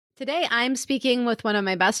Today, I'm speaking with one of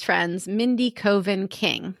my best friends, Mindy Coven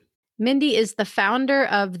King. Mindy is the founder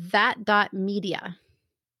of That Media.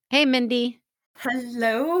 Hey, Mindy.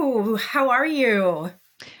 Hello, how are you?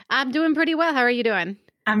 I'm doing pretty well. How are you doing?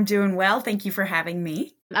 I'm doing well. Thank you for having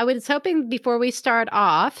me. I was hoping before we start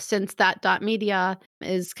off, since That Media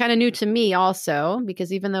is kind of new to me also,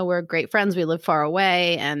 because even though we're great friends, we live far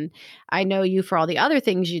away and I know you for all the other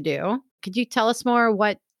things you do. Could you tell us more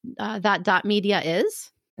what That Media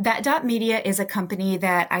is? That Dot Media is a company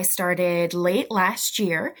that I started late last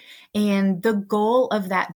year. And the goal of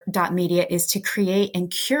that Dot Media is to create and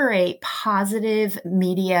curate positive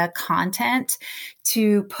media content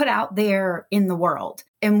to put out there in the world.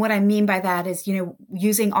 And what I mean by that is,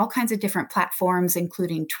 using all kinds of different platforms,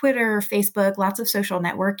 including Twitter, Facebook, lots of social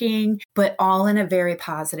networking, but all in a very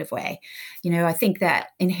positive way. I think that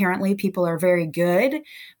inherently people are very good,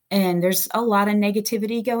 and there's a lot of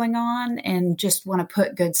negativity going on and just want to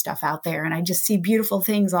put good stuff out there. And I just see beautiful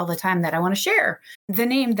things all the time that I want to share. The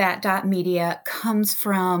name That Dot Media comes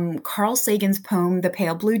from Carl Sagan's poem, The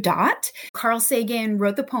Pale Blue Dot. Carl Sagan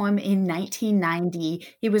wrote the poem in 1990.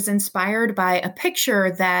 He was inspired by a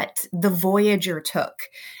picture that the Voyager took.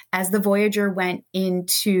 As the Voyager went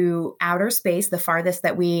into outer space, the farthest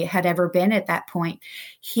that we had ever been at that point,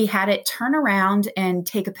 he had it turn around and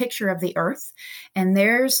take a picture of the Earth. And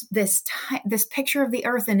there's this picture of the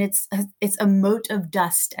Earth, and it's a mote of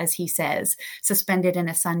dust, as he says, suspended in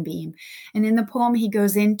a sunbeam. And in the poem, he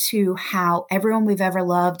goes into how everyone we've ever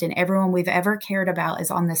loved and everyone we've ever cared about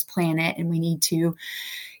is on this planet, and we need to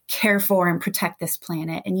care for and protect this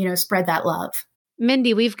planet and, spread that love.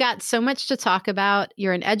 Mindy, we've got so much to talk about.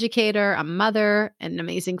 You're an educator, a mother, an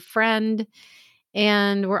amazing friend,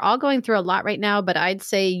 and we're all going through a lot right now, but I'd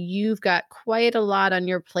say you've got quite a lot on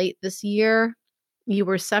your plate this year. You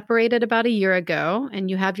were separated about a year ago, and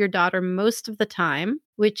you have your daughter most of the time,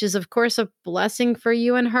 which is, of course, a blessing for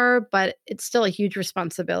you and her, but it's still a huge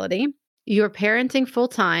responsibility. You're parenting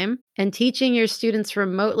full-time and teaching your students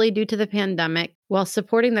remotely due to the pandemic while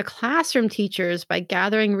supporting the classroom teachers by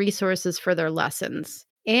gathering resources for their lessons.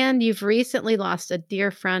 And you've recently lost a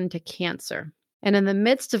dear friend to cancer. And in the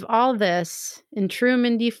midst of all this, in true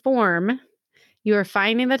Mindy form, you are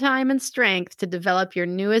finding the time and strength to develop your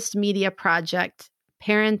newest media project,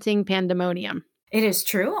 Parenting Pandemonium. It is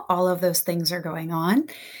true. All of those things are going on.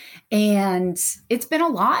 And it's been a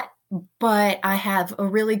lot, but I have a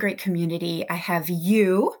really great community. I have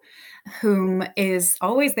you, whom is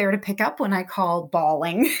always there to pick up when I call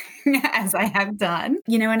bawling, as I have done.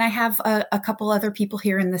 And I have a couple other people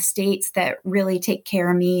here in the States that really take care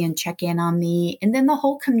of me and check in on me. And then the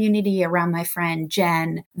whole community around my friend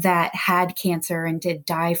Jen that had cancer and did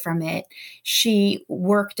die from it. She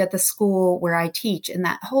worked at the school where I teach, and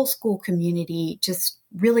that whole school community just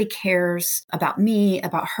really cares about me,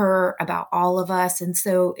 about her, about all of us. And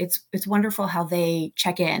so it's wonderful how they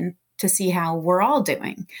check in to see how we're all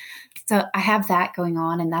doing. So I have that going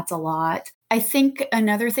on, and that's a lot. I think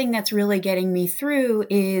another thing that's really getting me through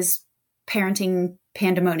is parenting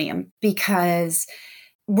pandemonium, because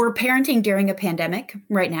we're parenting during a pandemic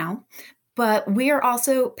right now, but we are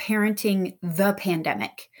also parenting the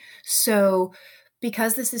pandemic. So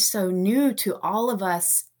because this is so new to all of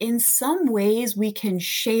us, in some ways we can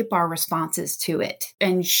shape our responses to it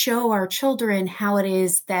and show our children how it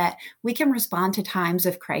is that we can respond to times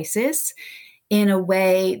of crisis in a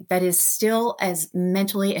way that is still as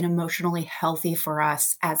mentally and emotionally healthy for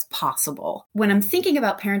us as possible. When I'm thinking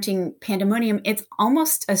about parenting pandemonium, it's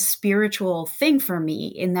almost a spiritual thing for me,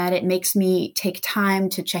 in that it makes me take time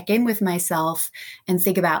to check in with myself and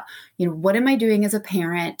think about, what am I doing as a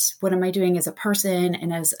parent? What am I doing as a person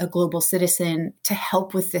and as a global citizen to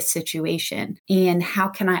help with this situation? And how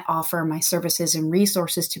can I offer my services and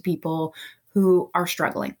resources to people who are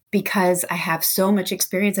struggling? Because I have so much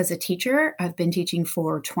experience as a teacher. I've been teaching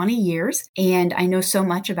for 20 years, and I know so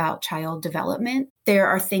much about child development. There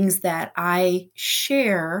are things that I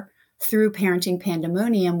share through Parenting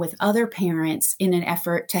Pandemonium with other parents in an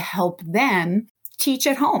effort to help them teach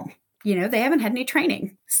at home. They haven't had any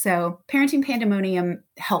training. So Parenting Pandemonium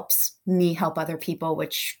helps me help other people,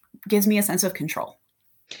 which gives me a sense of control.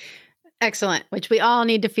 Excellent, which we all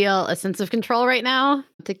need to feel a sense of control right now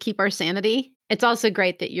to keep our sanity. It's also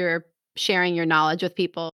great that you're sharing your knowledge with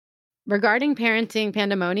people. Regarding Parenting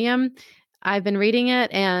Pandemonium, I've been reading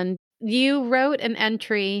it, and you wrote an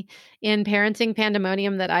entry in Parenting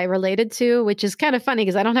Pandemonium that I related to, which is kind of funny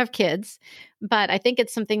because I don't have kids, but I think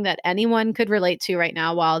it's something that anyone could relate to right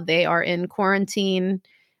now while they are in quarantine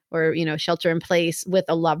or, shelter in place with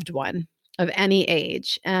a loved one of any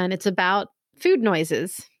age. And it's about food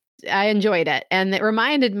noises. I enjoyed it. And it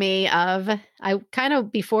reminded me of, I kind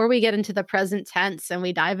of, before we get into the present tense and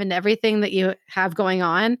we dive into everything that you have going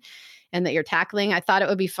on and that you're tackling, I thought it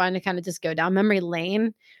would be fun to kind of just go down memory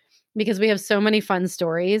lane because we have so many fun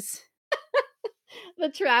stories. The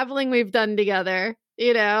traveling we've done together,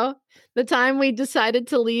 the time we decided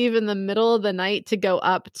to leave in the middle of the night to go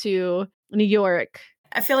up to New York.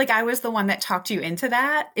 I feel like I was the one that talked you into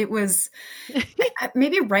that. It was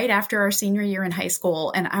maybe right after our senior year in high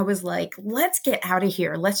school. And I was like, let's get out of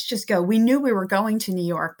here. Let's just go. We knew we were going to New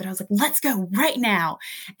York, but I was like, let's go right now.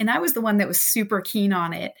 And I was the one that was super keen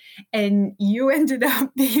on it. And you ended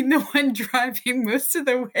up being the one driving most of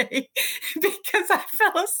the way because I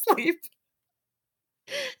fell asleep.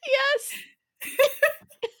 Yes.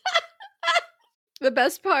 The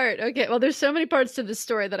best part. Okay. Well, there's so many parts to this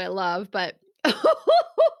story that I love, but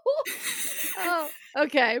oh,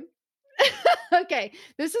 okay. Okay.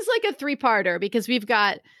 This is like a 3-parter because we've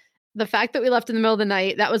got the fact that we left in the middle of the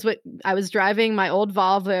night. That was what I was driving, my old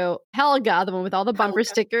Volvo Helga, the one with all the bumper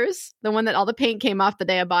stickers, the one that all the paint came off the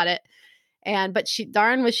day I bought it. But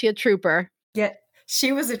was she a trooper? Yeah,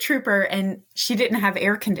 she was a trooper and she didn't have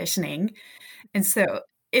air conditioning. And so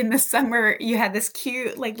in the summer, you had this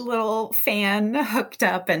cute, like, little fan hooked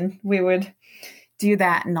up, and we would do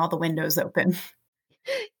that and all the windows open.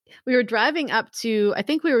 We were driving up to, I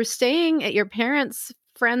think we were staying at your parents'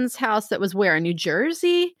 friend's house that was where? New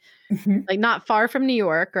Jersey? Mm-hmm. Like not far from New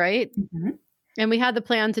York, right? Mm-hmm. And we had the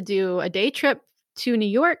plan to do a day trip to New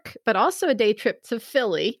York, but also a day trip to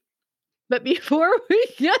Philly. But before we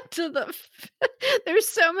get to there's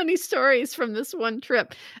so many stories from this one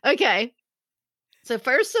trip. Okay. So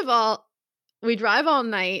first of all, we drive all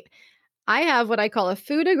night. I have what I call a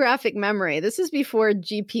photographic memory. This is before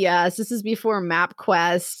GPS. This is before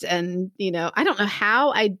MapQuest. And, I don't know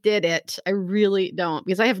how I did it. I really don't,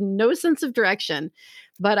 because I have no sense of direction,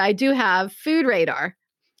 but I do have food radar.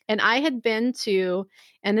 And I had been to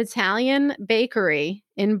an Italian bakery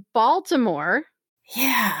in Baltimore.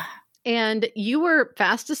 Yeah. And you were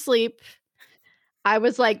fast asleep. I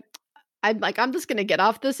was like, I'm just going to get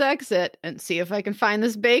off this exit and see if I can find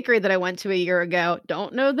this bakery that I went to a year ago.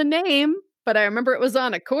 Don't know the name, but I remember it was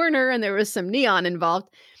on a corner and there was some neon involved.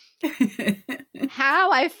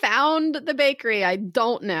 How I found the bakery, I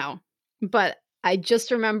don't know. But I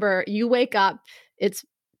just remember you wake up, it's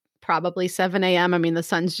probably 7 a.m. I mean, the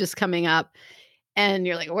sun's just coming up and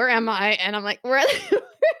you're like, where am I? And I'm like, where?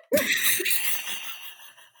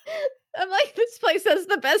 I'm like, this place has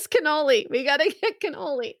the best cannoli. We got to get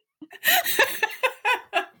cannoli.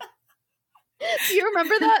 Do you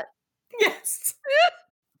remember that? Yes.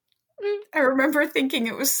 I remember thinking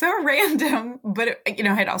it was so random, but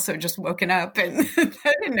I'd also just woken up and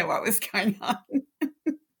I didn't know what was going on.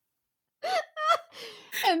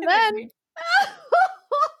 And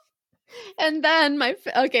then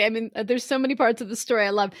there's so many parts of the story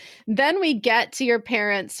I love. Then we get to your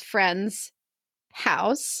parents' friend's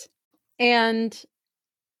house and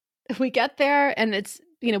we get there and it's,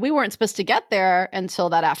 we weren't supposed to get there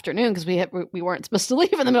until that afternoon because we weren't supposed to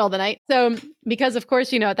leave in the middle of the night. So, because of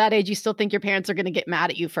course, at that age, you still think your parents are going to get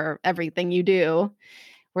mad at you for everything you do.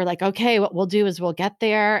 We're like, okay, what we'll do is we'll get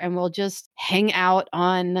there and we'll just hang out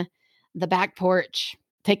on the back porch,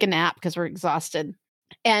 take a nap because we're exhausted.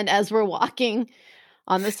 And as we're walking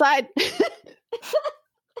on the side,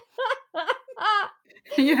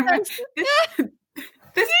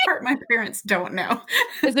 this part my parents don't know.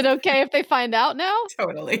 Is it okay if they find out now?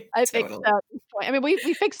 Totally. I think so at this point. I mean, we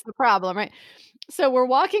fixed the problem, right? So we're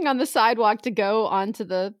walking on the sidewalk to go onto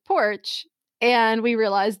the porch, and we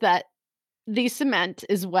realize that the cement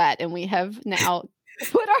is wet, and we have now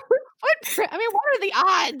put our footprint. I mean, what are the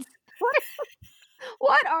odds?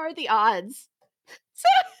 What are the odds? So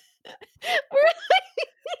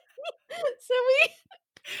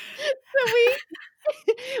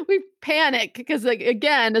we panic because, like,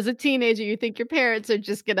 again, as a teenager, you think your parents are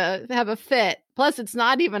just gonna have a fit. Plus, it's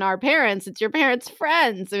not even our parents; it's your parents'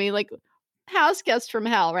 friends. I mean, like, house guest from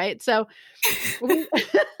hell, right? So,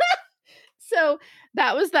 so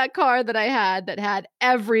that was that car that I had that had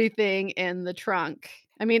everything in the trunk.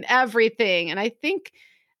 I mean, everything. And I think,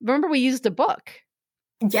 remember, we used a book.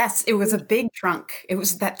 Yes, it was a big trunk.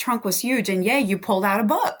 That trunk was huge. And yeah, you pulled out a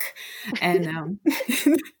book. And,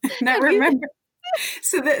 and I remember,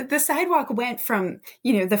 so the sidewalk went from,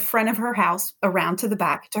 the front of her house around to the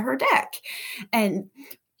back to her deck. And,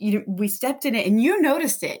 we stepped in it and you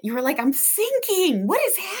noticed it. You were like, I'm sinking. What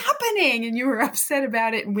is happening? And you were upset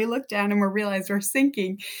about it. And we looked down and we realized we're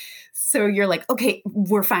sinking. So you're like, okay,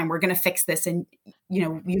 we're fine. We're going to fix this. And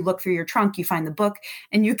you look through your trunk, you find the book,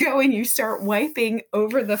 and you go and you start wiping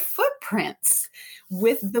over the footprints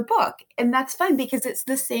with the book. And that's fun because it's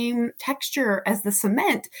the same texture as the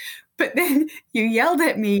cement. But then you yelled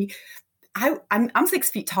at me. I'm 6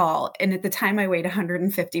 feet tall, and at the time I weighed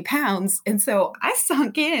 150 pounds. And so I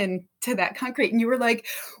sunk in to that concrete, and you were like,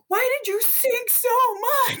 why did you sink so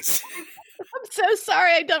much? I'm so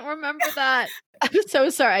sorry. I don't remember that. I'm so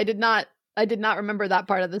sorry. I did not remember that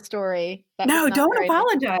part of the story. No, don't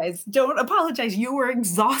apologize. Don't apologize. You were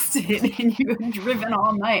exhausted and you had driven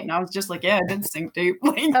all night. And I was just like, yeah, I did sink deep.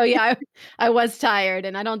 Oh yeah, I was tired,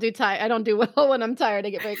 and I don't do well when I'm tired.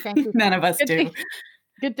 I get very cranky. None of us do.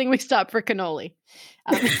 Good thing we stopped for cannoli.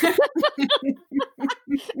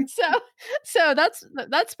 So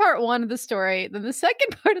that's part one of the story. Then the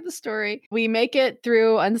second part of the story, we make it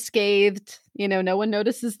through unscathed. No one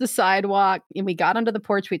notices the sidewalk, and we got onto the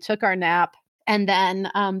porch. We took our nap, and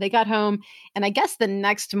then they got home. And I guess the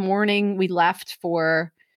next morning we left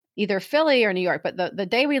for either Philly or New York. But the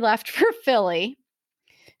day we left for Philly,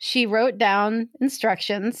 she wrote down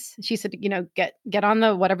instructions. She said, get on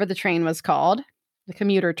the whatever the train was called. The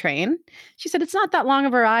commuter train. She said, it's not that long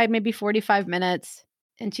of a ride, maybe 45 minutes.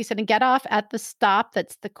 And she said, and get off at the stop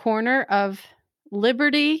that's the corner of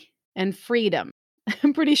Liberty and Freedom.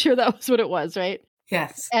 I'm pretty sure that was what it was, right?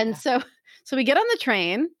 Yes. And so we get on the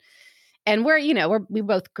train, and we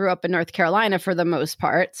both grew up in North Carolina for the most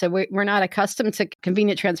part. So we're not accustomed to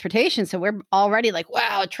convenient transportation. So we're already like,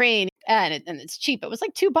 wow, a train. And it's cheap. It was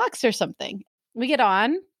like $2 or something. We get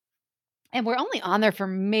on. And we're only on there for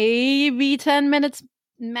maybe 10 minutes,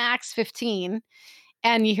 max 15.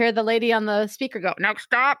 And you hear the lady on the speaker go, next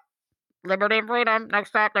stop, Liberty and Freedom.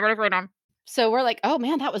 Next stop, Liberty and Freedom. So we're like, oh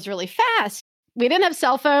man, that was really fast. We didn't have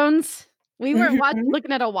cell phones. We weren't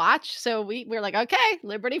looking at a watch. So we were like, okay,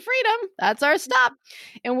 Liberty, Freedom. That's our stop.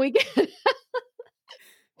 And we get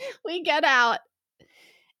out,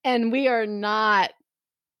 and we are not...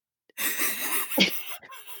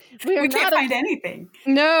 We can't find anything.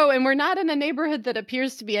 No, and we're not in a neighborhood that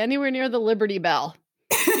appears to be anywhere near the Liberty Bell.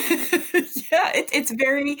 Yeah,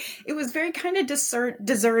 it was very kind of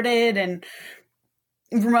deserted and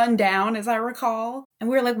run down, as I recall. And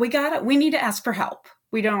we were like, we need to ask for help.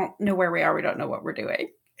 We don't know where we are. We don't know what we're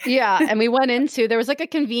doing. Yeah, and we went there was like a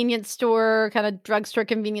convenience store, kind of drugstore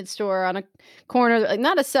convenience store on a corner, like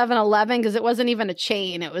not a 7-Eleven, because it wasn't even a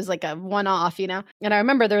chain. It was like a one-off, And I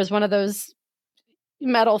remember there was one of those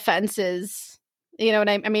metal fences, and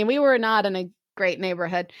I mean, we were not in a great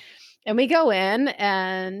neighborhood, and we go in,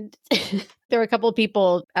 and there were a couple of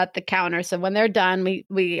people at the counter. So when they're done,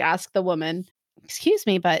 we ask the woman, excuse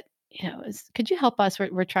me, but could you help us?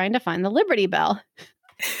 We're trying to find the Liberty Bell.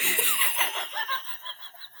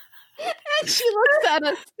 And she looks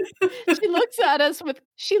at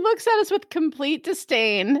us with complete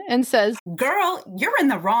disdain and says, girl, you're in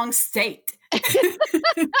the wrong state.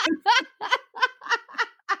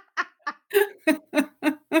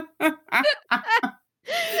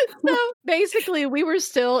 So basically we were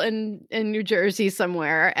still in New Jersey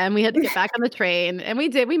somewhere, and we had to get back on the train, and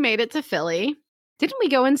we made it to Philly. Didn't we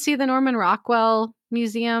go and see the Norman Rockwell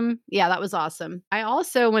Museum? Yeah, that was awesome. I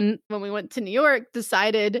also, when we went to New York,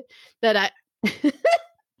 decided that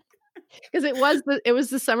because it was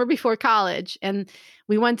the summer before college, and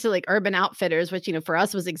we went to like Urban Outfitters, which for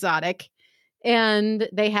us was exotic, and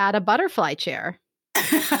they had a butterfly chair.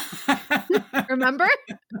 Remember?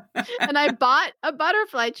 And I bought a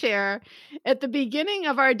butterfly chair at the beginning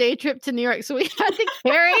of our day trip to New York. So we had to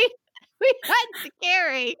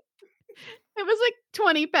carry. It was like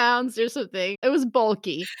 20 pounds or something. It was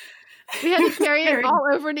bulky. We had to carry it all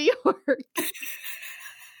over New York.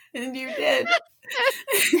 And you did.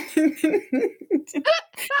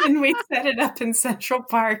 And we set it up in Central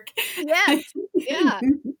Park. Yes. Yeah.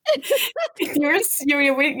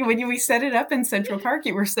 When we set it up in Central Park,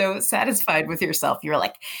 you were so satisfied with yourself. You were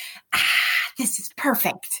like, this is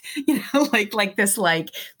perfect.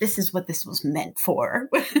 This is what this was meant for.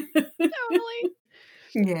 Totally.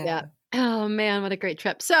 Yeah. Oh man, what a great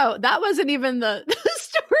trip. So that wasn't even the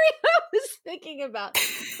story I was thinking about.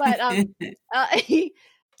 But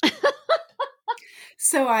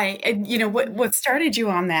So what started you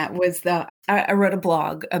on that was I wrote a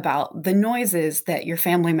blog about the noises that your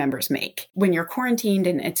family members make when you're quarantined,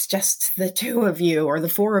 and it's just the two of you, or the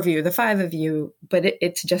four of you, the five of you, but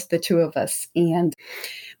it's just the two of us. And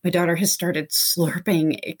my daughter has started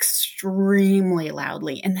slurping extremely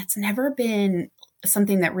loudly, and that's never been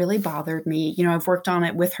something that really bothered me. I've worked on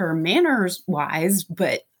it with her manners wise,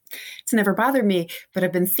 but it's never bothered me. But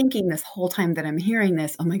I've been thinking this whole time that I'm hearing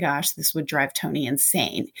this, oh my gosh, this would drive Tony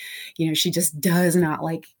insane. She just does not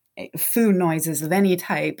like food noises of any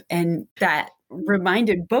type. And that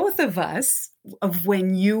reminded both of us of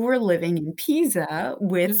when you were living in Pisa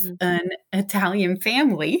with Mhm. an Italian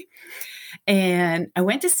family. And I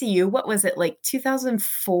went to see you. What was it, like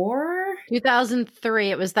 2004?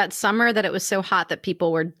 2003. It was that summer that it was so hot that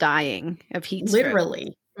people were dying of heat stroke.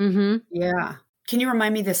 Literally. Hmm. Yeah. Can you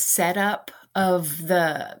remind me the setup of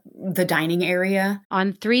the dining area?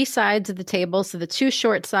 On three sides of the table, so the two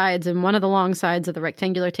short sides and one of the long sides of the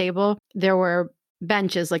rectangular table, there were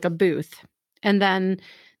benches like a booth. And then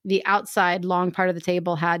the outside long part of the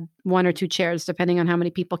table had one or two chairs, depending on how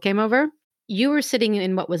many people came over. You were sitting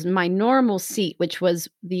in what was my normal seat, which was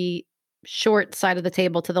the short side of the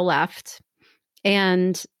table to the left.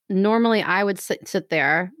 And normally I would sit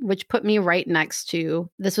there, which put me right next to,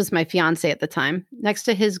 this was my fiance at the time, next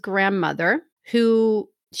to his grandmother, who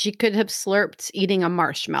she could have slurped eating a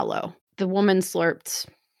marshmallow. The woman slurped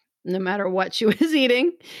no matter what she was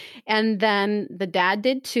eating. And then the dad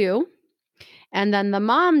did too. And then the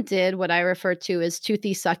mom did what I refer to as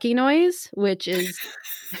toothy sucky noise, which is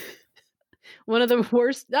one of the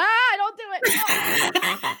worst. Don't do it.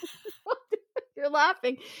 No. You're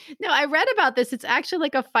laughing. No, I read about this. It's actually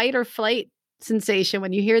like a fight or flight sensation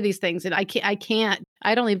when you hear these things. And I can't.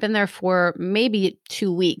 I'd only been there for maybe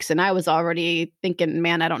 2 weeks. And I was already thinking,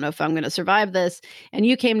 man, I don't know if I'm going to survive this. And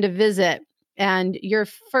you came to visit. And your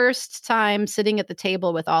first time sitting at the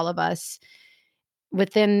table with all of us,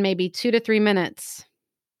 within maybe 2 to 3 minutes,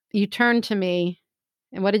 you turned to me.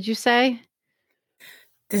 And what did you say?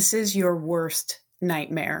 This is your worst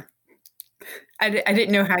nightmare. I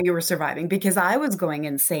didn't know how you were surviving because I was going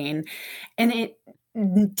insane, and it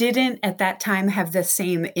didn't at that time have the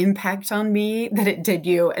same impact on me that it did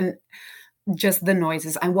you. And just the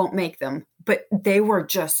noises, I won't make them, but they were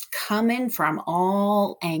just coming from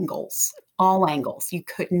all angles. All angles. You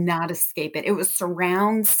could not escape it. It was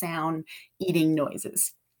surround sound eating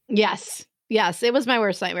noises. Yes. Yes. It was my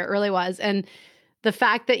worst nightmare. It really was. And the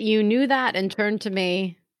fact that you knew that and turned to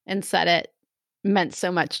me and said it meant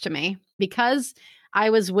so much to me because I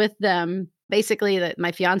was with them. Basically, that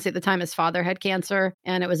my fiance at the time, his father had cancer,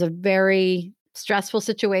 and it was a very stressful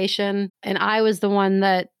situation. And I was the one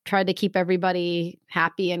that tried to keep everybody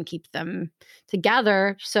happy and keep them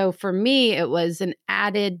together. So for me, it was an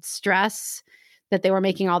added stress that they were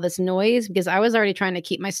making all this noise because I was already trying to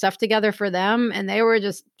keep my stuff together for them. And they were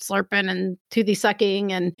just slurping and toothy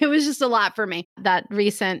sucking. And it was just a lot for me. That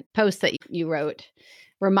recent post that you wrote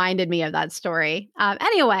reminded me of that story.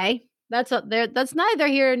 Anyway, that's neither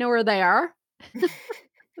here nor there.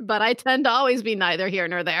 But I tend to always be neither here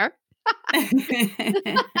nor there.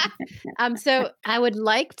 So I would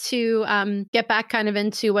like to get back kind of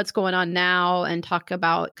into what's going on now and talk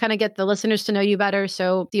about kind of get the listeners to know you better.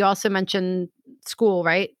 So you also mentioned school,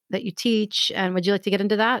 right? That you teach. And would you like to get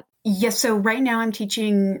into that? Yes. So right now I'm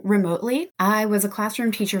teaching remotely. I was a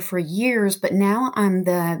classroom teacher for years, but now I'm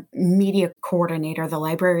the media coordinator, the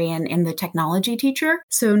librarian, and the technology teacher.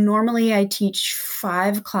 So normally I teach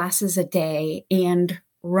 5 classes a day and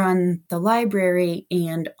run the library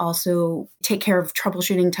and also take care of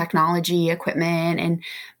troubleshooting technology equipment and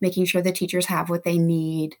making sure the teachers have what they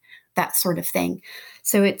need, that sort of thing.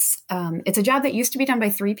 So it's a job that used to be done by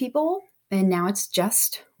 3 people. And now it's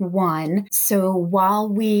just 1. So while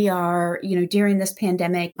we are, during this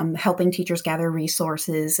pandemic, I'm helping teachers gather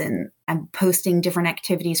resources and I'm posting different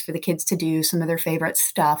activities for the kids to do, some of their favorite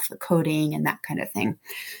stuff, the coding and that kind of thing.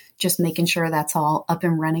 Just making sure that's all up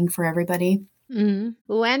and running for everybody. Mm-hmm.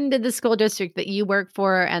 When did the school district that you work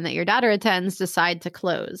for and that your daughter attends decide to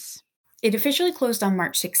close? It officially closed on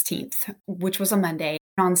March 16th, which was a Monday.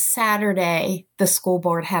 On Saturday, the school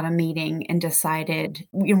board had a meeting and decided,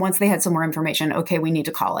 once they had some more information, okay, we need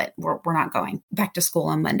to call it. We're not going back to school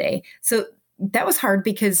on Monday. So that was hard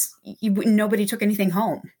because nobody took anything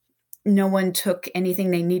home. No one took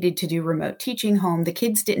anything they needed to do remote teaching home. The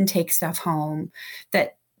kids didn't take stuff home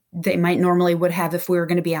that they might normally would have if we were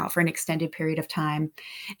going to be out for an extended period of time.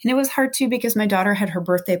 And it was hard too because my daughter had her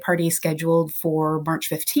birthday party scheduled for March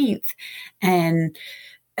 15th. And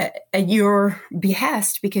at your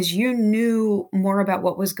behest, because you knew more about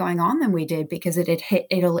what was going on than we did because it had hit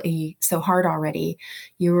Italy so hard already,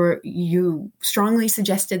 you strongly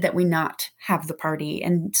suggested that we not have the party.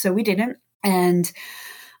 And so we didn't. And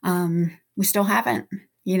we still haven't,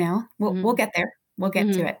 we'll get there. We'll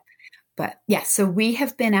get to it. But yeah, so we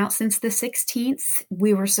have been out since the 16th.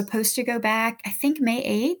 We were supposed to go back, I think May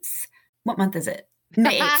 8th. What month is it?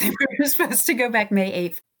 May 8th. We were supposed to go back May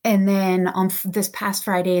 8th. And then on this past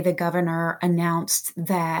Friday, the governor announced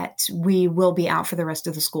that we will be out for the rest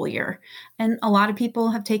of the school year. And a lot of people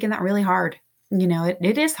have taken that really hard.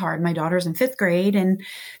 it is hard. My daughter's in 5th grade, and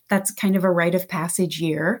that's kind of a rite of passage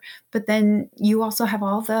year. But then you also have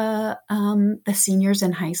all the seniors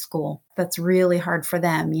in high school. That's really hard for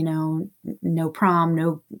them. No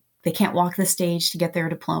prom, they can't walk the stage to get their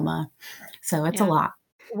diploma. So it's a lot.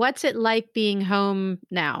 What's it like being home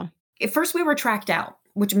now? At first, we were tracked out,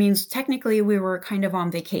 which means technically we were kind of on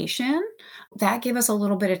vacation. That gave us a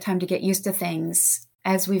little bit of time to get used to things.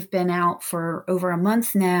 As we've been out for over a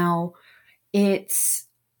month now, it's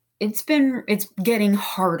getting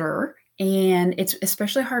harder. And it's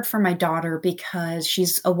especially hard for my daughter because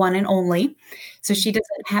she's a one and only. So she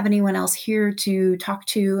doesn't have anyone else here to talk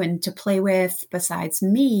to and to play with besides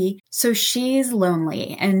me. So she's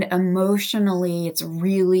lonely, and emotionally, it's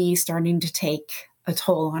really starting to take a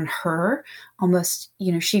toll on her. Almost,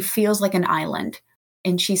 she feels like an island.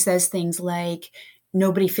 And she says things like,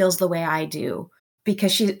 nobody feels the way I do,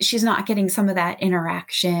 because she's not getting some of that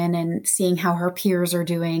interaction and seeing how her peers are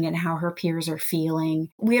doing and how her peers are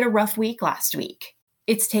feeling. We had a rough week last week.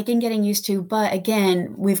 It's taken getting used to, but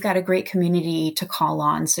again, we've got a great community to call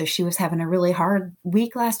on. So she was having a really hard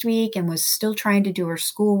week last week and was still trying to do her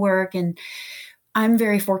schoolwork. And I'm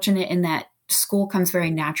very fortunate in that school comes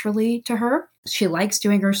very naturally to her. She likes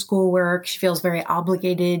doing her schoolwork. She feels very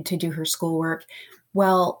obligated to do her schoolwork.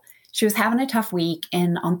 Well, she was having a tough week,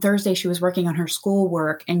 and on Thursday she was working on her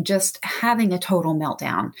schoolwork and just having a total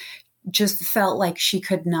meltdown. Just felt like she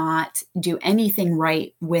could not do anything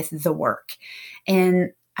right with the work.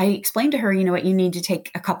 And I explained to her, you need to take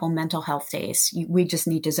a couple mental health days. We just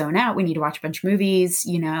need to zone out. We need to watch a bunch of movies.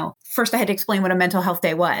 First I had to explain what a mental health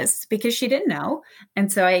day was because she didn't know. And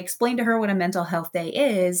so I explained to her what a mental health day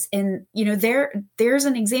is. And, there's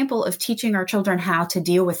an example of teaching our children how to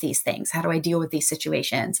deal with these things. How do I deal with these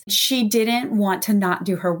situations? She didn't want to not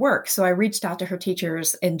do her work. So I reached out to her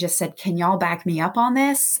teachers and just said, can y'all back me up on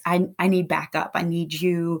this? I need backup. I need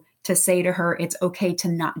you to say to her, it's okay to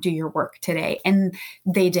not do your work today. And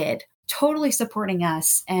they did, totally supporting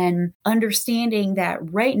us and understanding that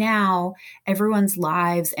right now, everyone's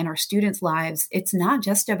lives and our students' lives, it's not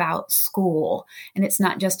just about school and it's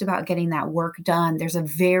not just about getting that work done. There's a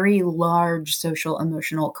very large social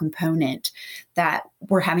emotional component that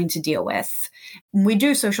we're having to deal with. We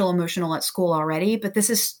do social emotional at school already, but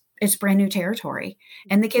it's brand new territory,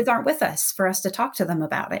 and the kids aren't with us for us to talk to them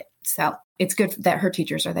about it. So it's good that her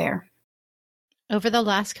teachers are there. Over the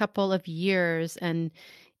last couple of years, and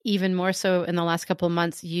even more so in the last couple of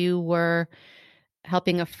months, you were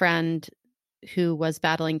helping a friend who was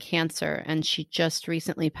battling cancer, and she just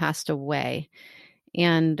recently passed away.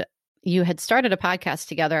 And you had started a podcast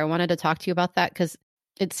together. I wanted to talk to you about that because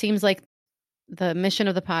it seems like the mission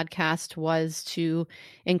of the podcast was to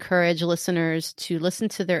encourage listeners to listen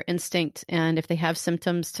to their instinct, and if they have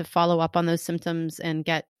symptoms, to follow up on those symptoms and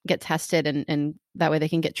get tested, and that way they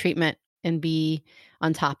can get treatment and be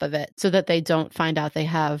on top of it so that they don't find out they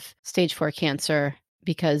have stage 4 cancer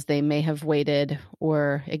because they may have waited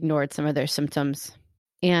or ignored some of their symptoms.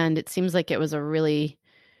 And it seems like it was a really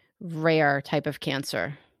rare type of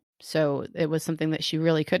cancer. So it was something that she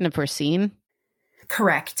really couldn't have foreseen.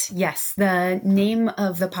 Correct. Yes. The name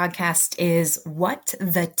of the podcast is What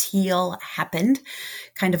the Teal Happened,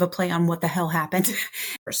 kind of a play on what the hell happened.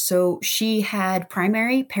 So she had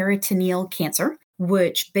primary peritoneal cancer,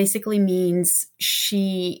 which basically means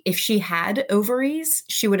if she had ovaries,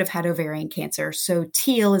 she would have had ovarian cancer. So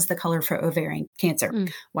teal is the color for ovarian cancer.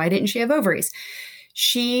 Why didn't she have ovaries?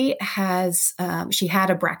 She had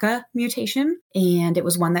a BRCA mutation, and it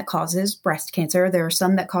was one that causes breast cancer. There are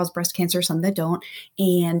some that cause breast cancer, some that don't.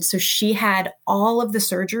 And so she had all of the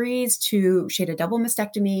surgeries she had a double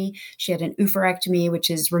mastectomy. She had an oophorectomy, which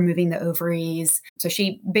is removing the ovaries. So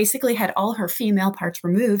she basically had all her female parts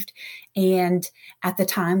removed. And at the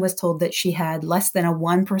time was told that she had less than a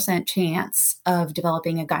 1% chance of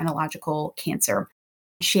developing a gynecological cancer.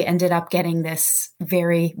 She ended up getting this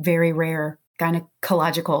very, very rare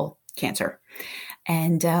gynecological cancer.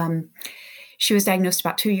 And she was diagnosed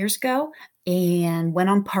about 2 years ago and went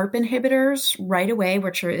on PARP inhibitors right away,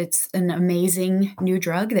 it's an amazing new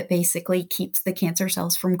drug that basically keeps the cancer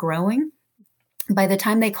cells from growing. By the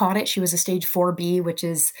time they caught it, she was a stage 4B, which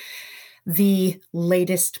is the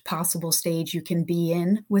latest possible stage you can be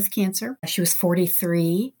in with cancer. She was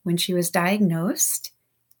 43 when she was diagnosed,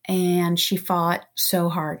 and she fought so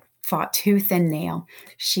hard. Fought tooth and nail.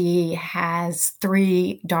 She has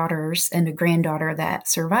 3 daughters and a granddaughter that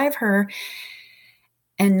survive her.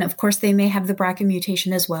 And of course, they may have the BRCA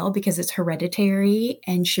mutation as well because it's hereditary.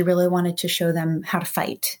 And she really wanted to show them how to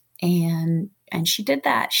fight. And And she did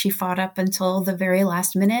that. She fought up until the very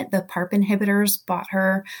last minute. The PARP inhibitors bought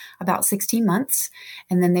her about 16 months,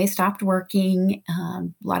 and then they stopped working, a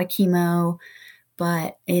lot of chemo.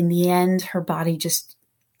 But in the end, her body just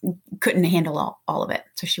couldn't handle all of it.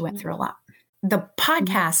 So she went through a lot. The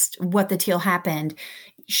podcast, What the Teal Happened,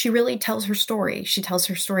 she really tells her story. She tells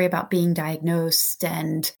her story about being diagnosed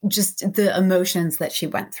and just the emotions that she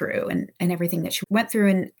went through and everything that she went through.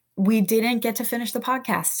 And we didn't get to finish the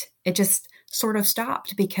podcast. It just sort of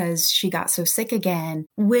stopped because she got so sick again,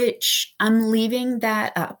 which I'm leaving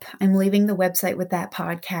that up. I'm leaving the website with that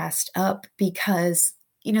podcast up because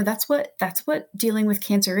that's what dealing with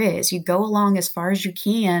cancer is. You go along as far as you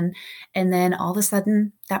can, and then all of a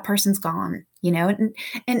sudden that person's gone, and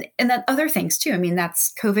that other things too. I mean,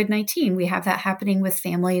 that's COVID-19. We have that happening with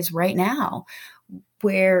families right now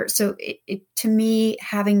so to me,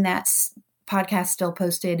 having that podcast still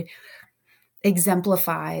posted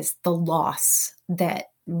exemplifies the loss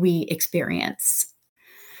that we experience.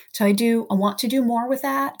 So I want to do more with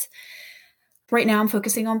that. Right now, I'm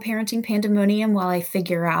focusing on Parenting Pandemonium while I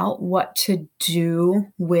figure out what to do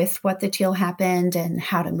with What the Teal Happened and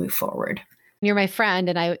how to move forward. You're my friend,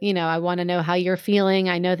 and I want to know how you're feeling.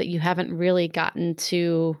 I know that you haven't really gotten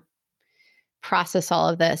to process all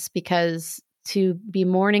of this, because to be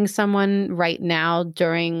mourning someone right now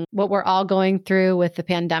during what we're all going through with the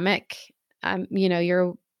pandemic,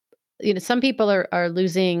 some people are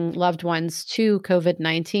losing loved ones to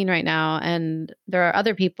COVID-19 right now. And there are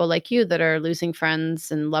other people like you that are losing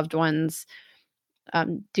friends and loved ones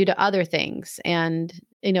due to other things. And,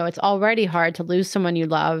 it's already hard to lose someone you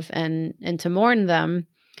love and to mourn them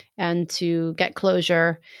and to get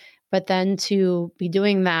closure. But then to be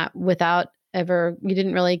doing that you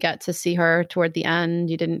didn't really get to see her toward the end.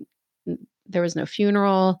 There was no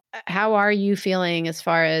funeral. How are you feeling as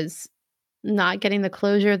far as not getting the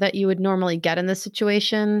closure that you would normally get in this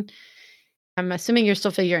situation? I'm assuming you're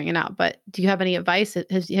still figuring it out, but do you have any advice?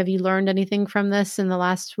 Have you learned anything from this in the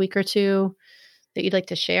last week or two that you'd like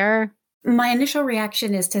to share? My initial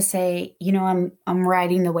reaction is to say, I'm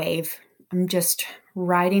riding the wave. I'm just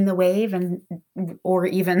riding the wave, or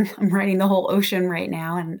even I'm riding the whole ocean right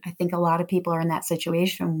now. And I think a lot of people are in that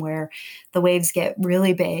situation where the waves get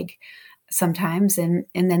really big sometimes, and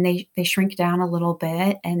then they shrink down a little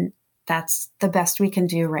bit, and that's the best we can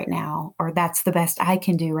do right now, or that's the best I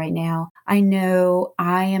can do right now. I know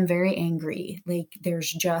I am very angry. Like,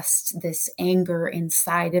 there's just this anger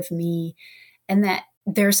inside of me, and that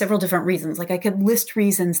there are several different reasons. Like, I could list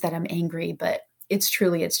reasons that I'm angry, but it's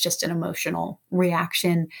just an emotional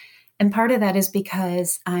reaction. And part of that is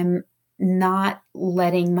because I'm not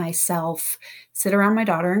letting myself sit around my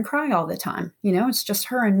daughter and cry all the time. It's just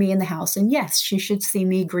her and me in the house. And yes, she should see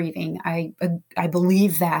me grieving. I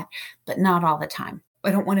believe that, but not all the time.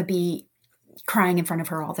 I don't want to be crying in front of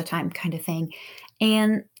her all the time, kind of thing.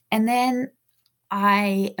 And then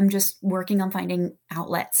I am just working on finding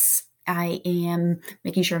outlets. I am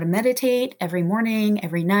making sure to meditate every morning,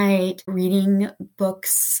 every night, reading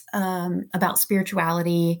books about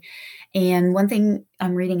spirituality. And one thing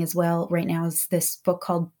I'm reading as well right now is this book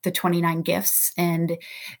called The 29 Gifts. And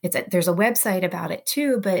there's a website about it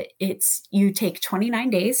too, but you take 29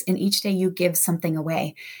 days and each day you give something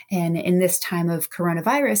away. And in this time of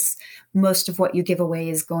coronavirus, most of what you give away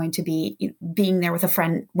is going to be being there with a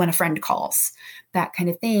friend when a friend calls, that kind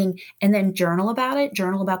of thing. And then journal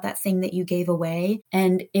about that thing that you gave away.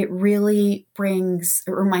 And it really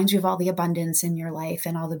reminds you of all the abundance in your life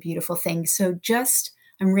and all the beautiful things. So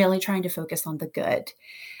I'm really trying to focus on the good.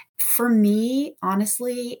 For me,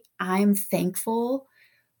 honestly, I'm thankful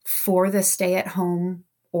for the stay-at-home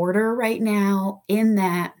order right now, in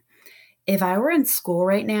that if I were in school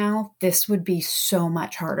right now, this would be so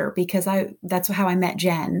much harder, because that's how I met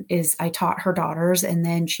Jen. Is I taught her daughters, and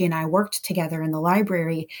then she and I worked together in the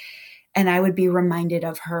library, and I would be reminded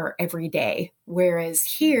of her every day. Whereas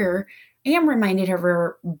here, I am reminded of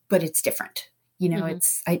her, but it's different.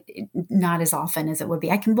 It's not as often as it would be.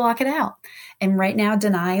 I can block it out. And right now,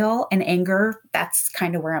 denial and anger, that's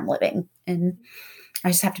kind of where I'm living. And I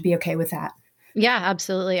just have to be okay with that. Yeah,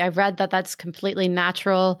 absolutely. I've read that that's completely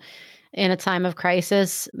natural in a time of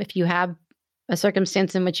crisis. If you have a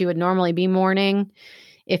circumstance in which you would normally be mourning,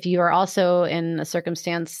 if you are also in a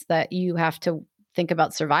circumstance that you have to think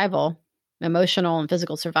about survival, emotional and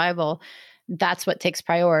physical survival, that's what takes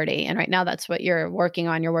priority. And right now, that's what you're working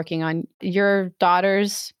on. You're working on your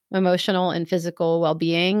daughter's emotional and physical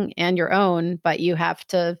well-being and your own, but you have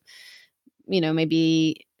to,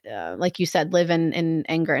 maybe, like you said, live in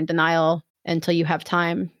anger and denial until you have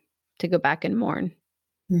time to go back and mourn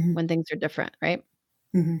when things are different, right?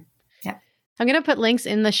 Mm-hmm. Yeah. I'm going to put links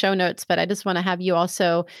in the show notes, but I just want to have you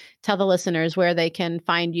also tell the listeners where they can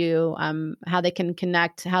find you, how they can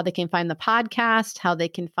connect, how they can find the podcast, how they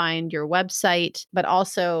can find your website, but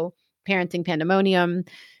also Parenting Pandemonium.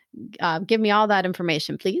 Give me all that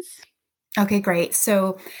information, please. Okay, great.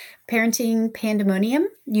 So Parenting Pandemonium,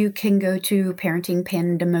 you can go to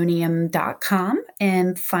parentingpandemonium.com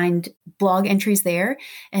and find blog entries there.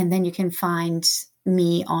 And then you can find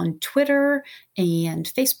me on Twitter and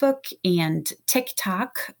Facebook and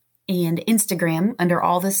TikTok and Instagram under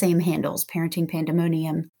all the same handles, Parenting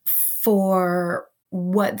Pandemonium. For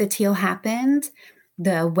What the Teal Happened,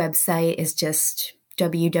 the website is just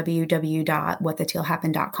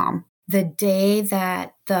www.whatthetealhappened.com. The day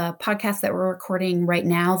that the podcast that we're recording right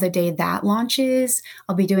now, the day that launches,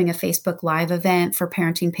 I'll be doing a Facebook Live event for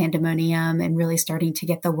Parenting Pandemonium and really starting to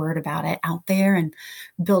get the word about it out there and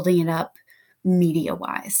building it up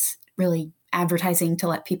media-wise, really advertising to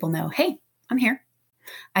let people know, hey, I'm here.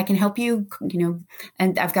 I can help you,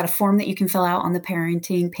 and I've got a form that you can fill out on the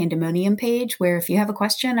Parenting Pandemonium page where if you have a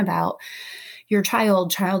question about your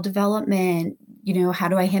child development, how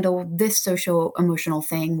do I handle this social emotional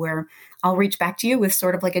thing, where I'll reach back to you with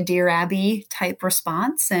sort of like a Dear Abby type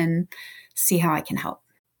response and see how I can help.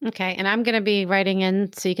 Okay. And I'm going to be writing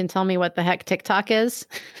in so you can tell me what the heck TikTok is.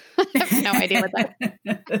 I have no idea what that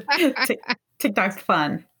is. TikTok's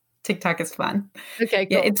fun. TikTok is fun. Okay,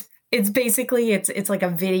 cool. Yeah, it's basically it's like a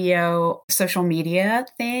video social media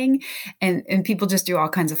thing, and people just do all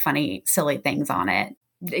kinds of funny, silly things on it.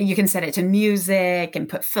 You can set it to music and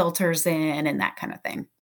put filters in and that kind of thing.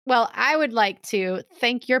 Well, I would like to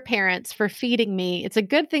thank your parents for feeding me. It's a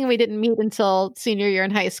good thing we didn't meet until senior year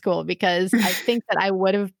in high school, because I think that I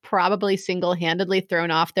would have probably single-handedly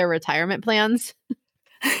thrown off their retirement plans.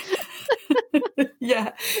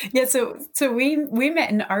 Yeah. So we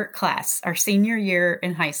met in art class our senior year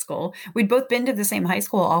in high school. We'd both been to the same high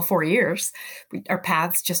school all 4 years. Our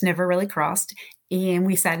paths just never really crossed. And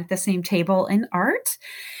we sat at the same table in art.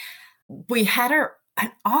 We had an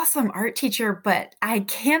awesome art teacher, but I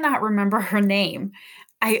cannot remember her name.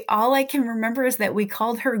 All I can remember is that we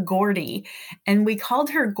called her Gordy. And we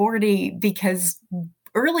called her Gordy because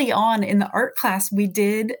early on in the art class, we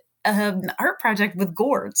did an art project with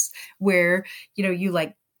gourds where, you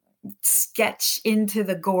like sketch into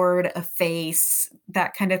the gourd a face,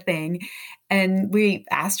 that kind of thing. And we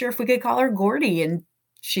asked her if we could call her Gordy, and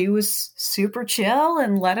she was super chill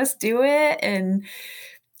and let us do it. And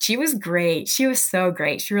she was great. She was so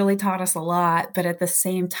great. She really taught us a lot, but at the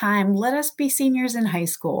same time, let us be seniors in high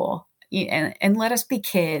school and let us be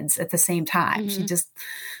kids at the same time. Mm-hmm. She just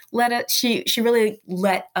she really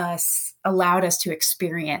allowed us to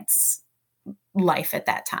experience life at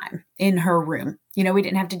that time in her room. We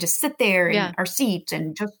didn't have to just sit there in our seats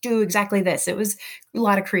and just do exactly this. It was a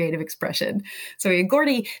lot of creative expression. So we had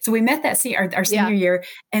Gordy. So we met that our senior year.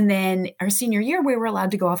 And then our senior year, we were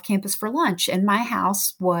allowed to go off campus for lunch. And my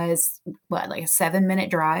house was like a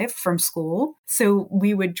 7-minute drive from school. So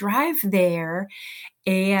we would drive there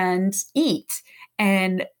and eat.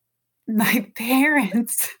 And my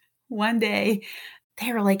parents one day,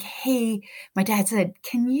 they were like, hey, my dad said,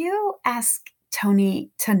 can you ask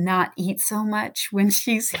Tony to not eat so much when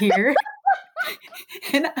she's here?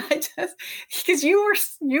 And I just, because you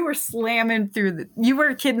were slamming through you were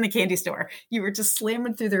a kid in the candy store. You were just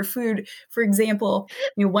slamming through their food. For example,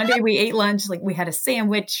 one day we ate lunch, like we had a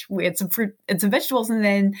sandwich, we had some fruit and some vegetables, and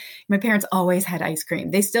then my parents always had ice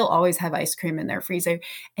cream. They still always have ice cream in their freezer.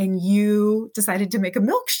 And you decided to make a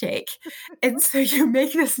milkshake. And so you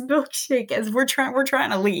make this milkshake as we're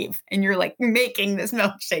trying to leave. And you're like making this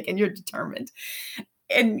milkshake and you're determined.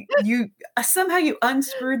 And you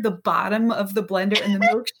unscrewed the bottom of the blender and the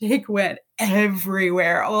milkshake went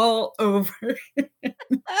everywhere, all over.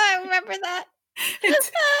 I remember that.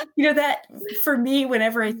 That for me,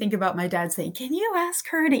 whenever I think about my dad saying, can you ask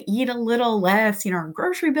her to eat a little less? Our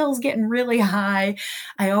grocery bill's getting really high.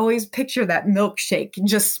 I always picture that milkshake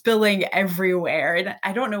just spilling everywhere. And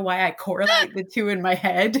I don't know why I correlate the two in my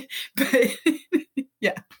head, but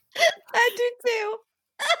yeah. I do too.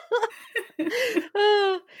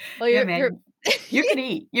 Well, you can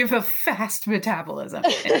eat. You have a fast metabolism.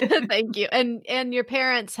 Thank you. And your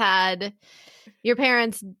parents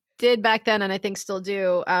did back then, and I think still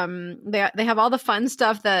do. They have all the fun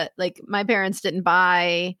stuff that like my parents didn't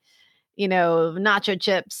buy. Nacho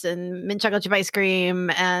chips and mint chocolate chip ice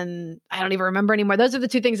cream, and I don't even remember anymore. Those are the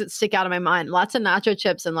two things that stick out of my mind. Lots of nacho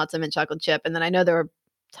chips and lots of mint chocolate chip, and then I know there were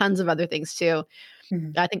tons of other things too.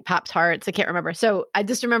 I think Pop-Tarts. I can't remember. So I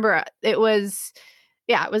just remember it was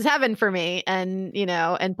heaven for me. And,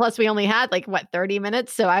 and plus we only had 30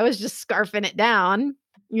 minutes. So I was just scarfing it down.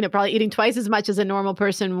 probably eating twice as much as a normal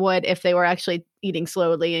person would if they were actually eating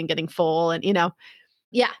slowly and getting full. And,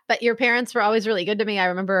 yeah, but your parents were always really good to me. I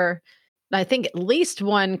remember, I think at least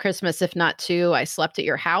one Christmas, if not two, I slept at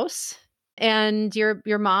your house. And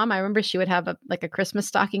your mom, I remember she would have a Christmas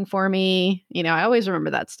stocking for me. I always remember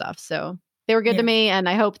that stuff. So they were good to me, and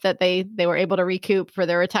I hope that they were able to recoup for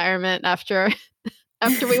their retirement after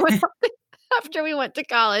we went after we went to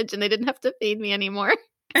college, and they didn't have to feed me anymore.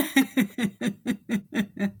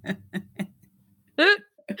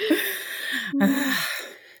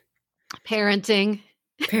 Parenting.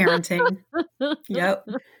 Yep.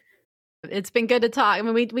 It's been good to talk. I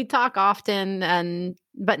mean, we talk often,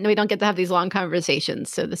 but we don't get to have these long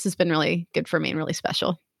conversations. So this has been really good for me and really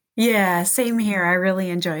special. Yeah, same here. I really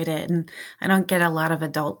enjoyed it, and I don't get a lot of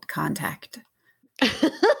adult contact.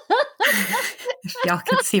 If y'all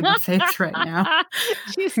can see my face right now.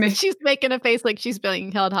 She's making a face like she's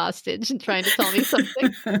being held hostage and trying to tell me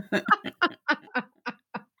something.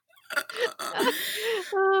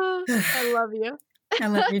 Oh, I love you. I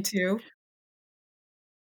love you too.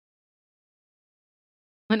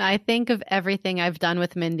 When I think of everything I've done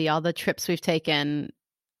with Mindy, all the trips we've taken,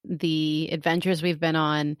 the adventures we've been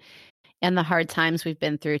on, and the hard times we've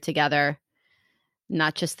been through together,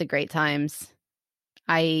 not just the great times,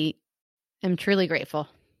 I am truly grateful.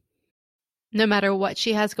 No matter what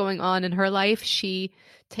she has going on in her life, she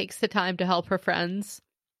takes the time to help her friends.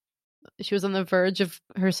 She was on the verge of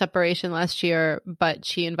her separation last year, but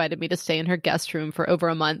she invited me to stay in her guest room for over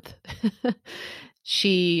a month.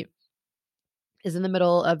 She is in the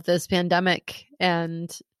middle of this pandemic and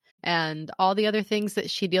all the other things that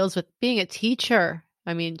she deals with being a teacher.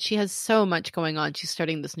 I mean, she has so much going on. She's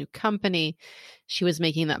starting this new company. She was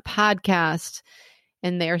making that podcast,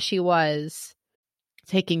 and there she was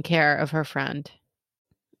taking care of her friend.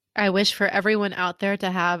 I wish for everyone out there to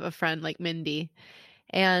have a friend like Mindy.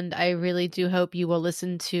 And I really do hope you will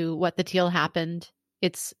listen to What the Teal Happened.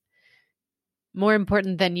 It's more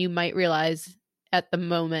important than you might realize at the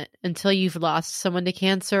moment. Until you've lost someone to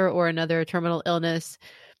cancer or another terminal illness,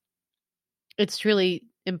 it's really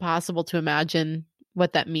impossible to imagine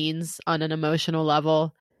what that means on an emotional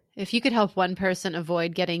level. If you could help one person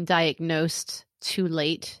avoid getting diagnosed too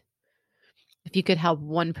late, if you could help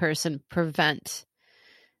one person prevent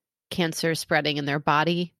cancer spreading in their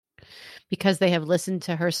body because they have listened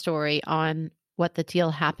to her story on What the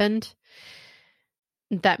Teal Happened,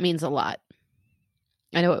 that means a lot.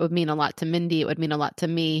 I know it would mean a lot to Mindy. It would mean a lot to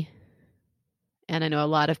me. And I know a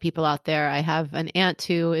lot of people out there. I have an aunt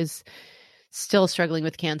who is still struggling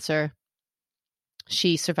with cancer.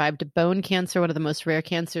 She survived bone cancer, one of the most rare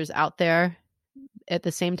cancers out there, at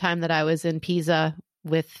the same time that I was in Pisa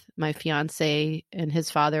with my fiance, and his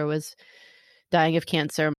father was dying of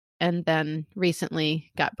cancer, and then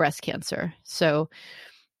recently got breast cancer. So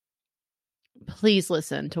please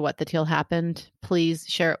listen to What the Teal Happened. Please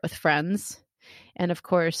share it with friends. And of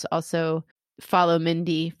course, also follow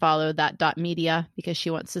Mindy, follow that.media, because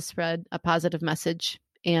she wants to spread a positive message.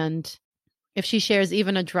 And if she shares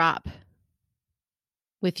even a drop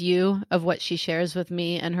with you of what she shares with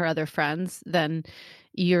me and her other friends, then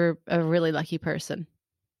you're a really lucky person.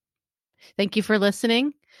 Thank you for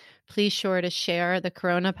listening. Please sure to share the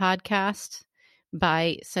Corona podcast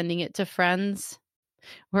by sending it to friends.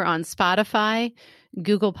 We're on Spotify,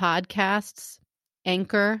 Google Podcasts,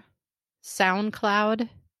 Anchor, SoundCloud,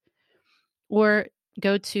 or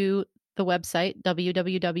go to the website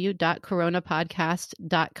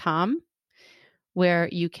www.coronapodcast.com, where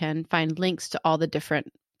you can find links to all the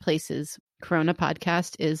different places Corona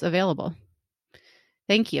Podcast is available.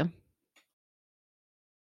 Thank you.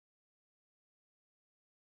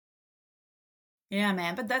 Yeah,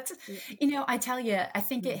 man. But that's, I tell you, I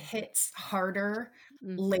think it hits harder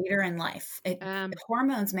later in life.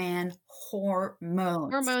 Hormones, man.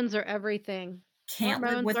 Hormones. Hormones are everything. Can't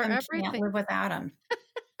live with them, can't live without them.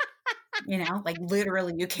 Like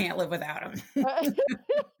literally you can't live without them.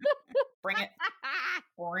 Bring it.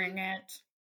 Bring it.